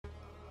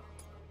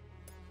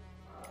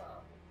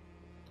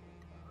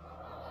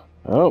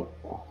Oh,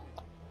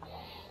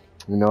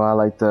 you know, I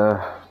like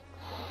to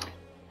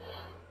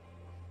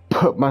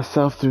put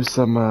myself through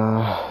some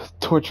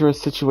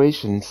torturous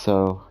situations,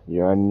 so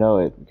you already know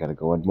it. You gotta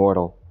go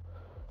immortal.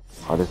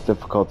 Hardest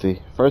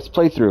difficulty. First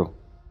playthrough.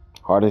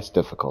 Hardest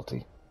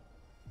difficulty.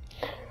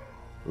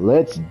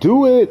 Let's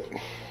do it!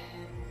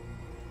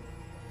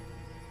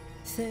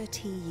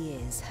 30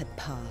 years had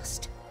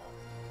passed.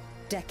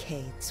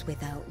 Decades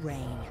without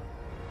rain.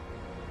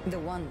 The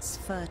once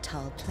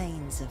fertile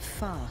plains of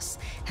Fars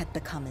had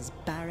become as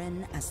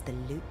barren as the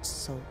Lut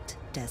Salt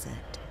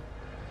Desert.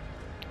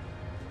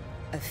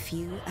 A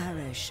few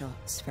arrow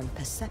shots from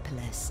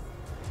Persepolis.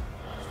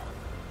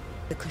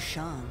 The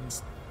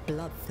Kushans,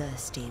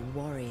 bloodthirsty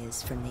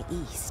warriors from the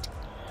east,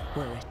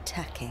 were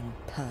attacking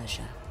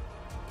Persia.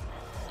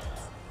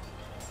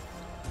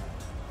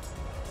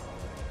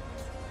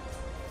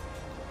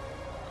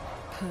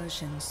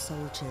 Persian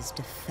soldiers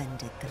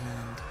defended the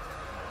land,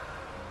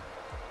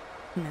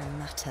 no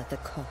matter the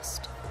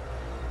cost.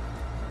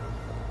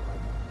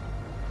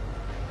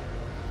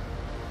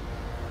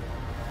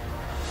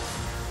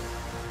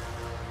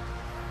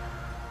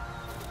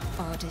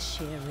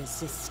 Ardashir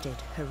resisted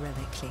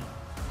heroically,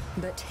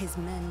 but his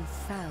men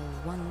fell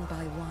one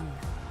by one.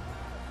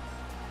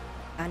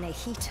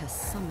 Anahita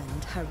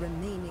summoned her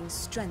remaining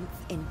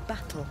strength in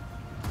battle.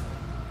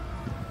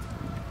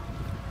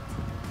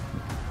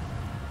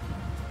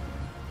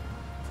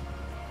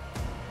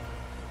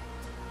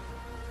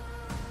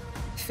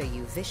 For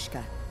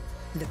Yuvishka,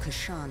 the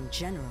Kushan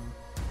general,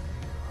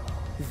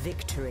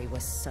 victory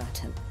was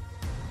certain.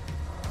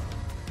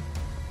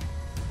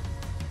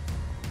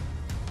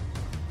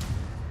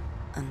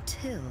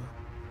 Until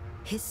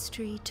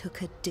history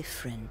took a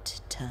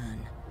different turn.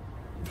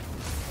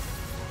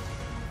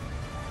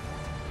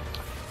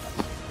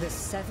 The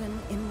 7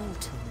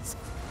 immortals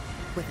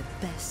were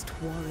the best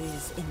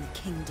warriors in the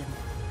kingdom.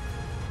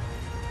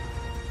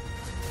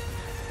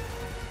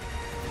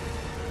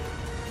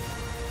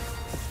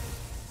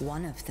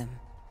 One of them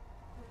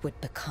would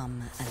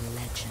become a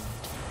legend.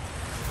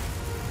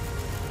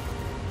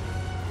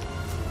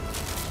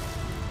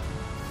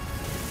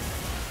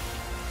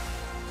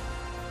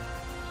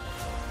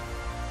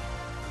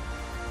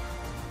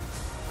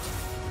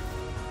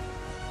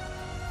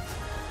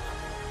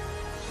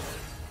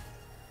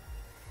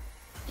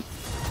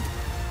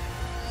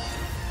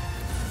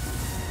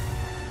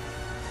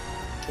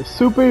 A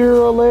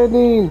superhero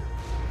landing!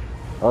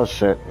 Oh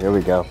shit, here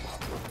we go.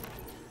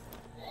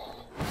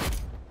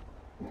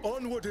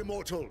 Onward,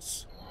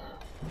 immortals!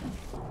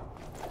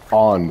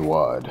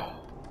 Onward.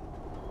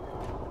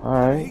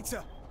 Alright.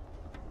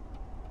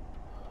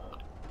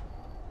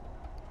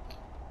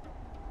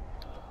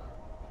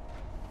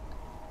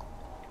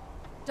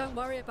 Don't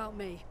worry about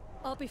me.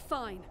 I'll be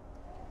fine.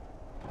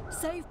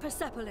 Save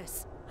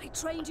Persepolis. I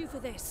trained you for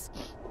this.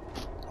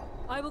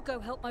 I will go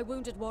help my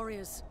wounded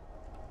warriors.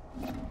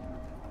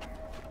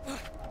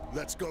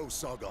 Let's go,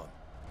 Sargon.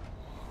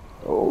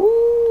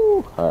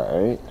 Oh,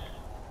 alright.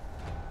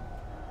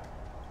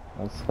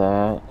 What's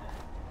that?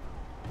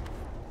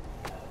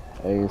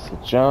 A is a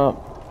jump.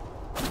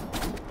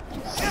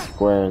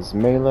 Square is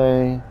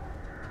melee.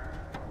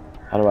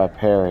 How do I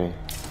parry?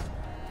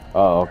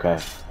 Oh, okay.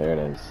 There it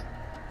is.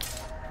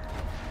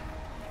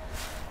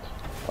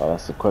 Oh,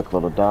 that's a quick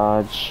little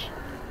dodge.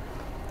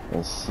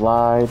 And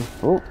slide.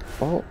 Oh,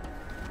 oh.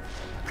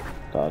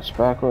 Dodge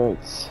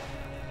backwards.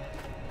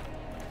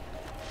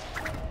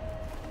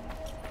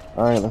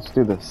 Alright, let's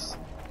do this.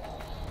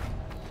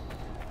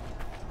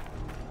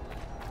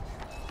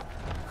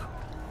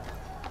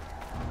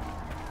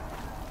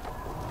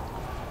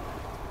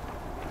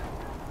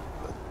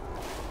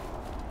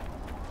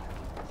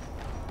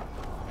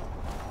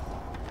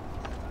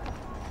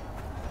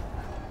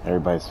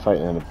 Everybody's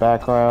fighting in the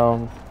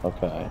background.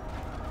 Okay.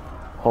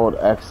 Hold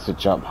X to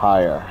jump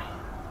higher.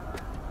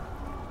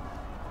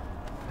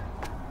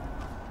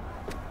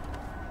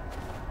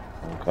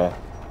 Okay.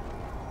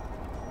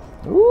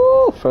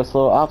 Ooh, first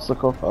little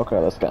obstacle. Okay,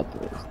 let's get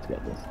this. Let's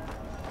get this.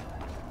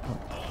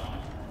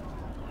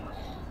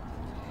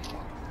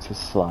 To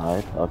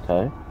slide.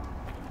 Okay.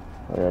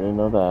 I already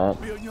know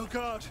that. Be on your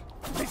guard.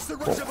 It's the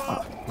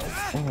reservoir.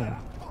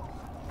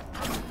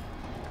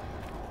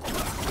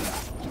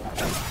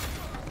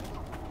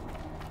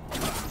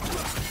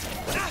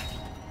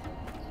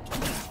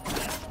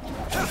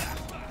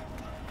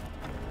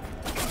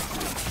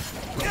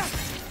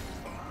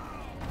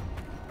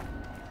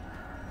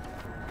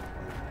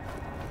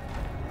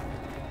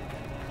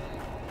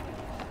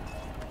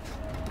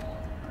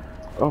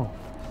 Oh.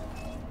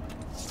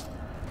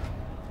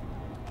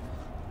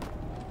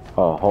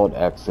 Oh, hold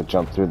X to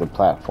jump through the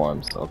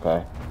platforms,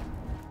 okay.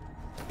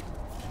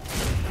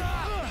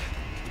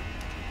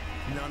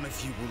 None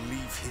of you will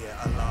leave here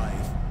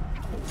alive.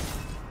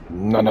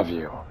 None of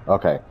you.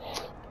 Okay.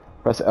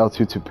 Press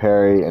L2 to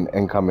parry an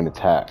incoming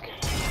attack.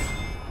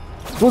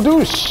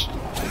 Splodoosh!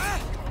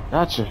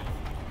 Gotcha.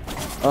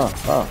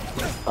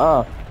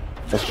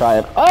 Let's try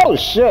it. Oh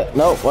shit!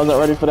 Nope, wasn't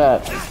ready for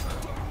that.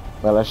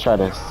 Well, let's try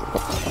this.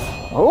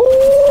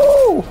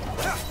 Oh!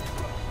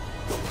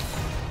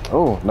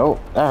 Oh, no,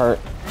 that hurt.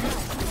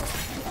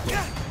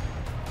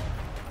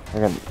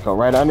 I'm gonna go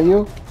right under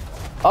you.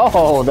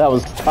 Oh, that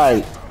was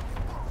tight.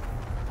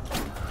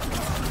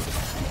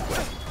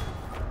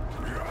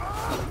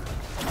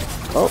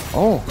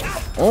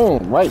 Oh,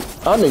 right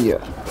under you.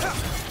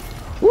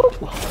 Whoop.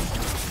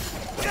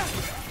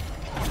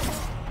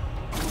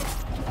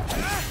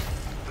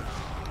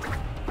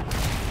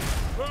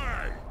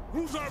 Hey,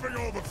 who's having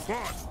all the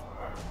fun?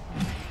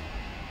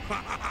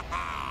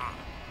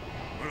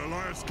 When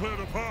Alliance clear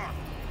the path,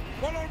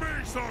 follow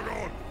me,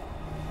 Sargon.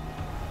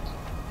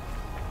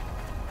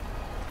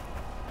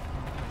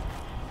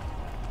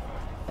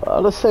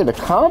 Let's say the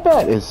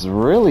combat is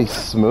really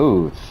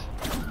smooth.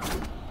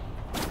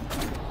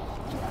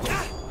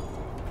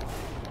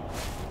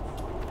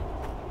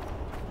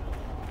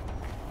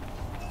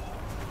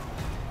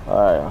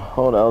 Alright,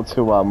 hold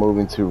L2 while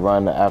moving to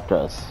run after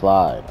a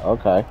slide.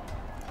 Okay.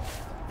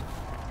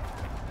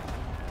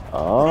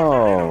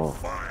 Oh.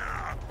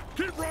 Fire!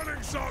 Keep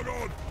running,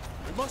 Sargon!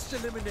 We must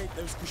eliminate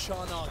those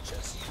Kushan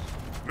archers.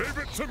 Leave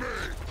it to me!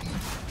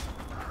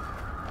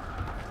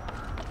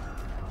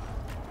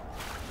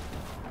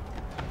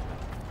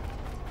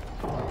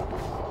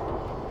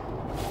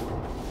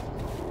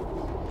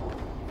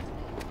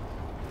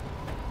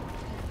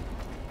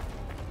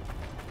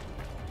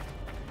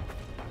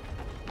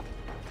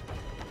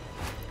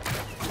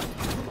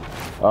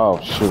 Oh,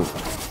 shoot.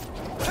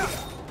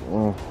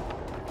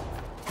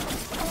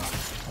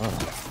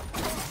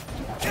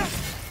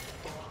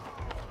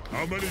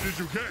 How many did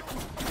you get?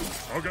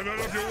 I'll get out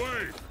of your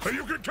way, and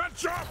you can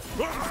catch up!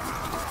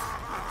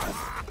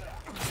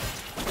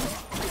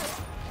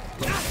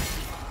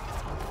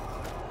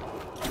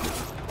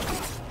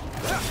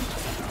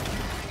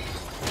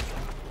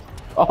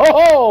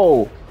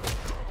 Oh!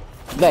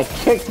 That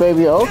kick,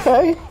 baby,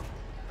 okay.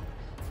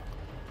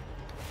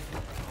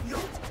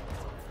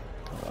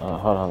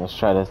 Hold on, let's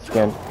try this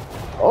again.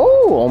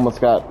 Oh, almost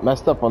got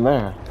messed up on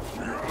there.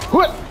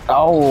 What?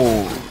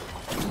 Oh.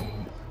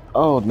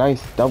 Oh,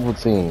 nice double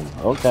team.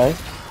 Okay.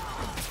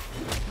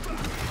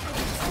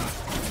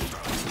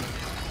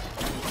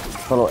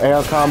 Little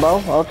air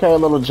combo. Okay, a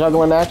little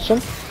juggling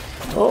action.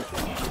 Oh.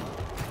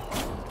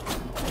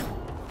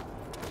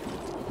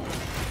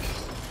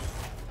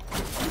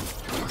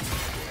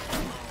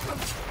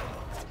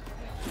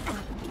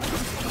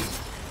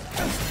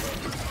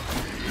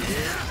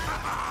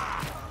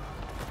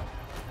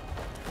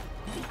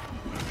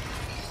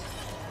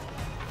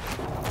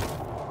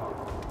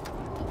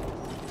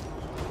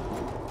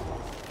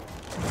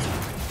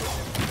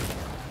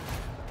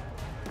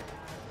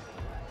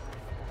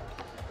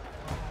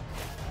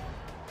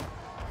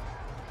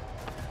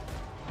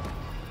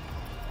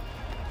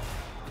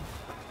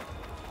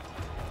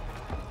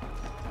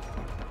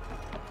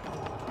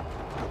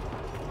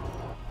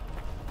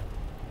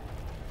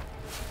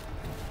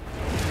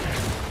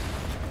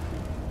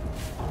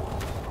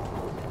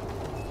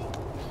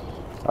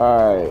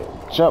 Alright,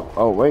 jump.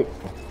 Oh, wait.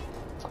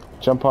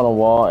 Jump on a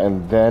wall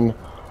and then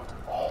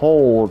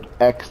hold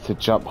X to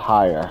jump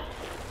higher.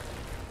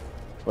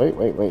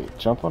 Wait.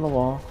 Jump on the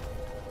wall.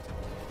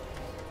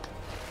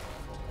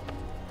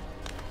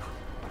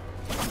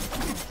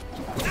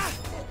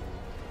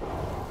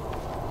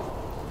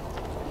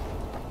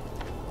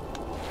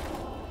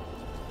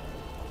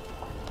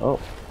 Oh.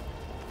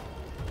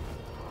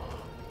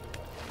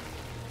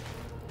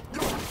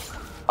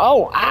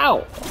 Oh,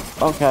 ow!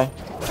 Okay.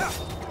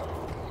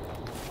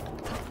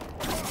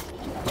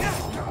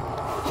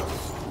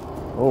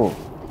 Oh.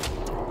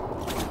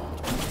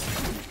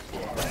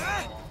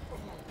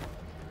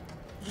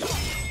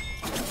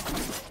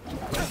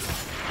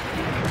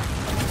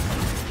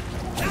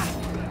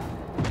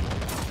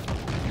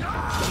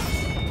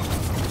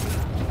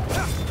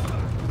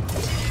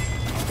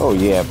 Oh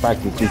yeah,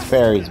 practice these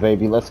parries,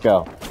 baby. Let's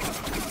go.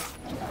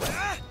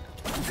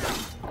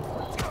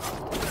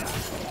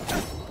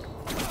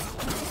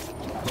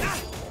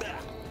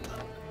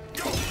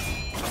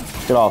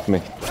 Get off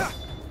me.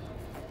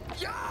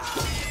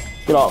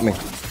 Get off me.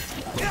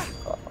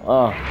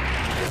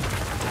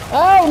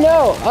 Oh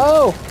no!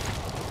 Oh!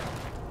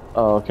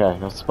 Oh, okay.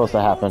 That's supposed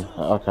to happen.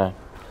 Okay.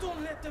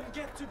 Don't let them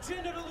get to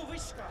General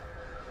Wishka.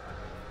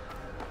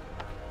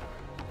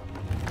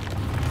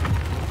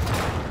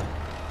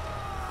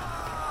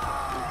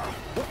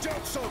 Watch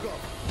out, Sargon!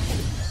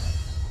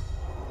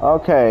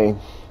 Okay.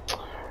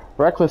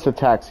 Reckless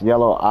attacks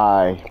Yellow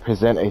Eye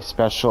present a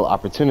special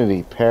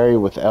opportunity. Parry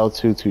with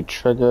L2 to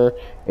trigger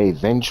a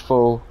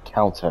vengeful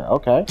counter.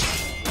 Okay.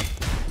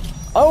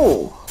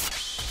 Oh!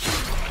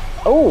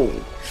 Oh!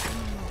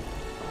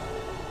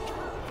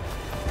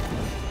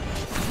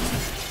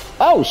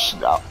 Oh,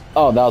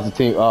 oh, that was the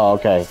team. Oh,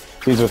 okay.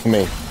 He's with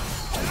me.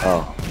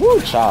 Oh. Woo,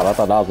 child. I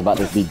thought I was about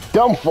to be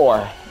done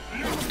for.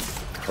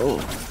 Oh.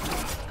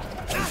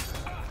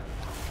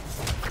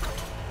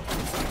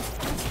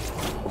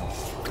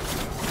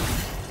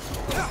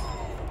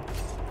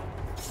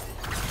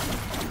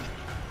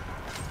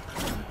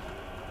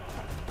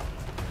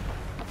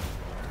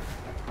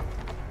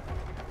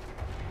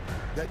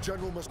 That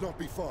general must not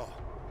be far.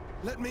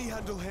 Let me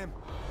handle him.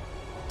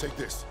 Take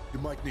this. You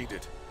might need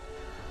it.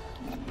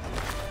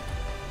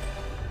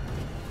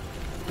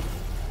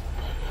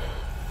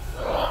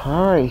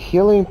 Alright,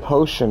 healing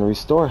potion.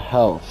 Restore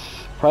health.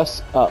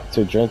 Press up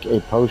to drink a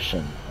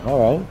potion.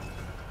 Alright.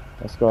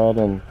 Let's go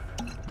ahead and...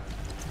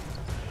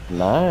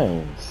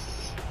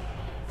 Nice.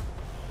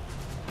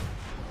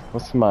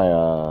 What's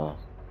my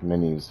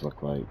menus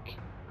look like?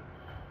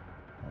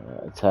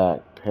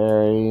 Attack,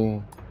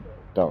 parry.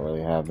 Don't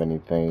really have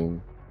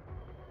anything.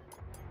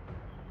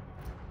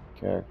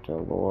 Character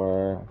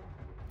lore.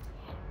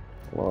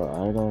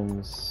 Lore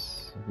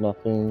items.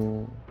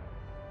 Nothing.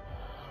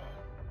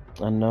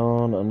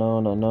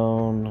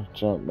 Unknown.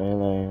 Jump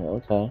melee.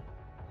 Okay.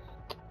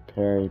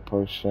 Parry,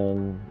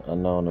 potion.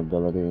 Unknown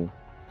ability.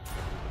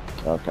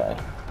 Okay.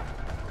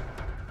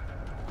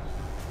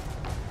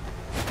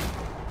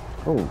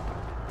 Ooh.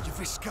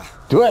 Yviska,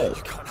 Do it!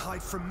 you can't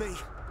hide from me.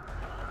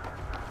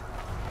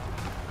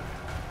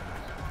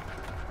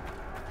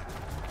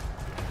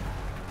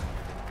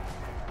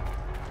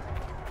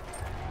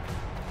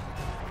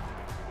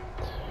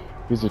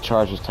 Use a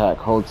charge attack.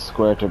 Hold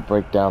square to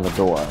break down the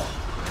door.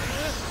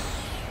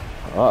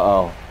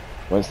 Uh-oh.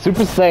 Went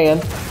Super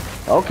Saiyan.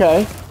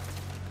 Okay.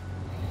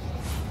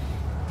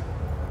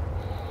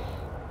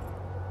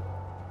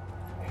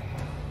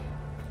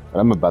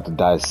 I'm about to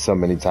die so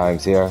many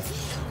times here.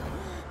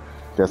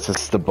 Guess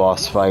this is the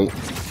boss fight.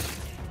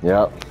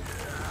 Yep.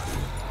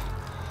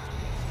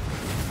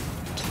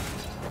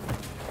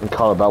 We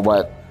call it about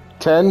what?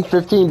 10,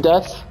 15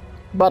 deaths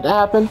about to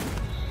happen?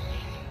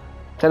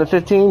 10 to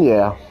 15?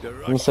 Yeah.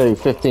 Let me say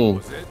 15.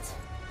 Was it?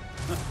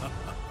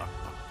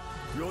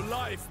 Your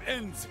life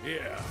ends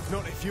here.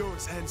 Not if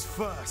yours ends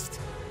first.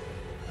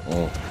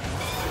 Oh.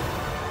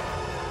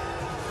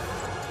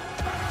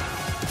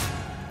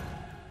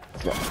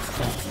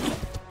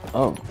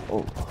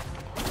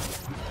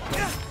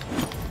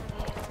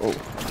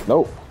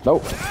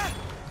 Nope.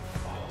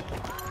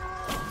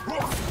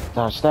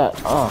 Dodge that.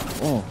 Oh,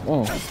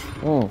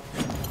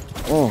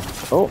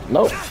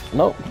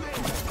 nope.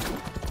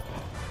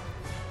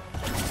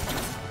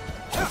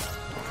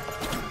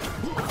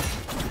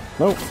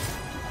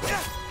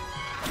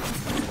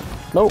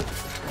 Nope.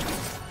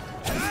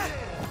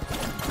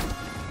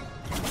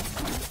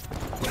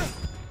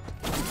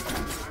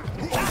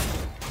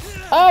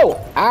 Oh!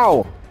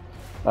 Ow!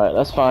 Alright,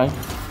 that's fine.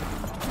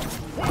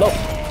 Nope.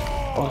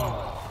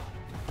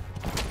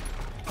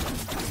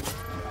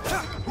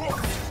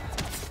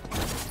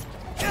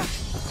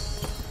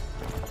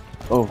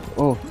 Oh.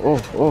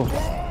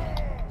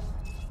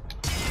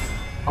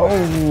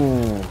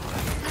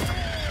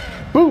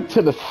 Boot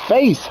to the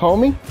face,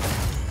 homie.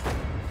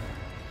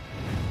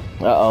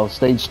 Uh-oh,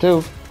 stage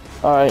 2.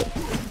 Alright.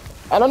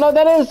 I don't know what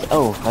that is.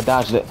 Oh, I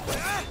dodged it.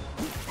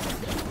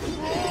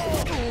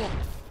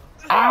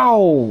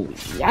 Ow!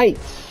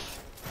 Yikes.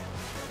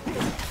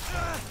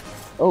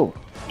 Oh,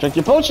 drink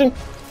your potion.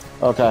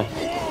 Okay.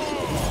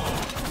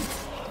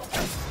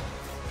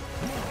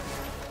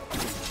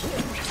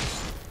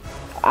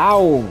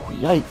 Ow!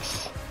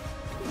 Yikes.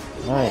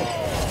 Alright.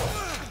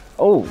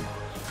 Oh,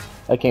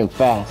 that came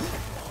fast.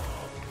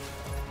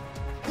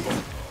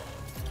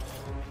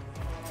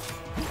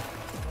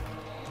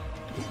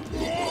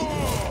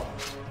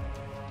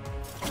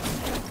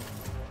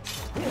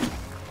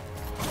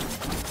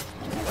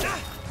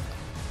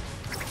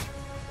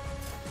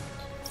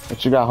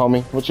 What you got,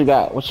 homie? What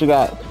you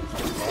got?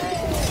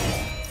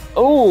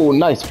 Oh,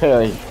 nice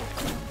parry.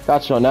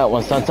 Got you on that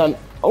one, son.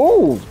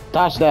 Oh,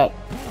 dodge that.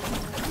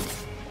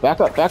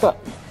 Back up.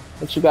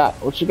 What you got?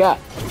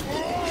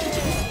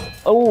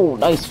 Oh,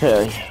 nice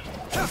parry.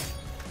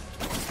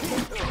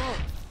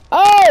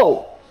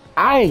 Oh!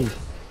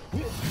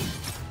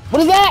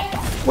 What is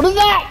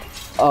that?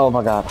 Oh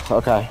my god,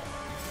 okay.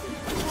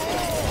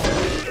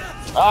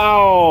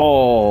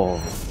 Oh!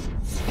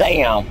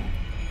 Damn!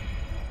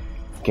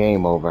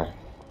 Game over.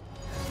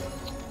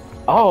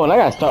 Oh, and I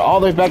gotta start all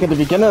the way back at the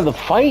beginning of the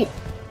fight?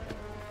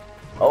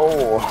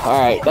 Oh,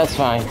 alright, that's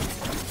fine.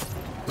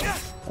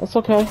 That's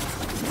okay.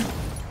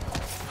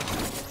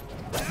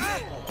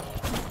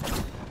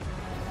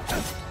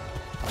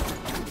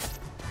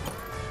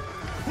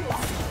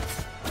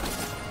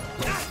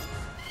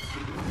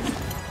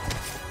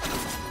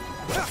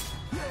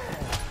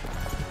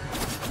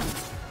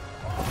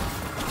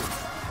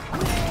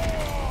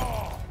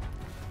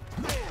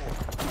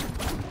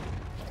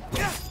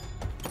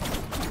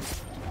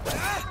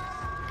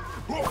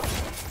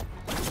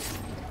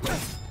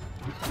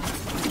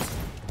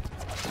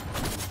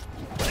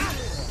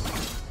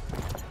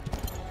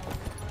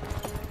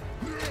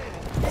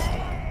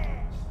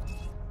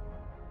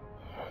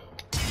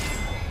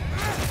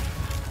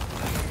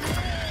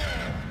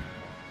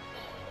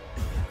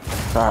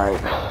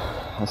 Alright,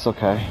 that's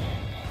okay.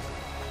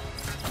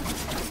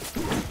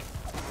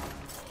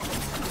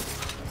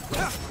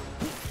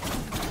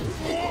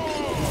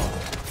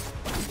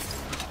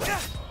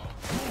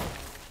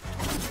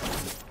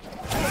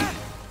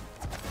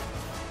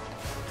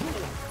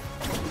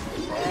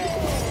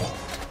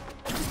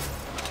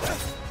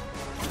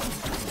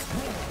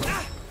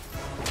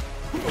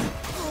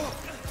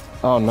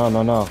 Oh, no,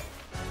 no, no.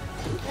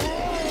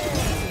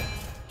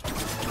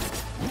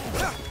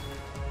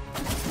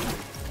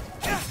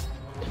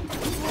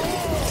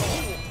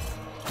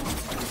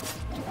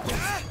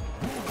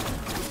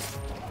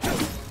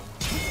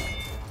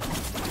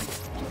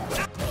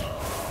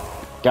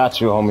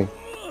 Got you, homie.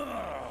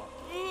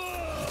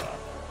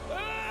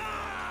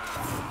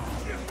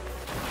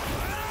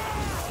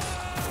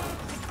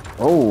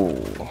 Oh.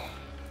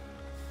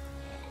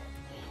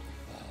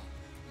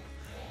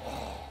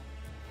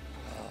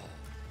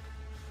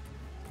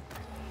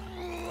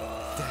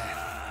 Death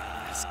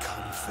has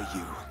come for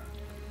you.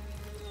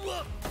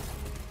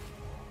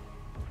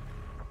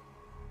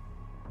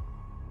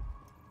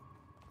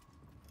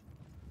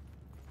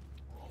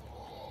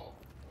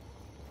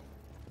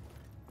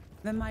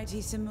 The mighty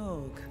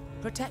Simurgh,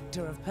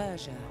 protector of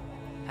Persia,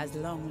 has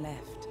long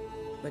left.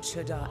 But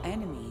should our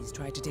enemies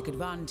try to take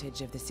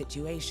advantage of the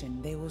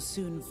situation, they will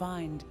soon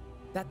find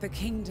that the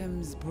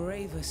kingdom's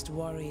bravest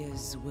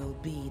warriors will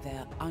be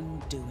their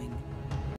undoing.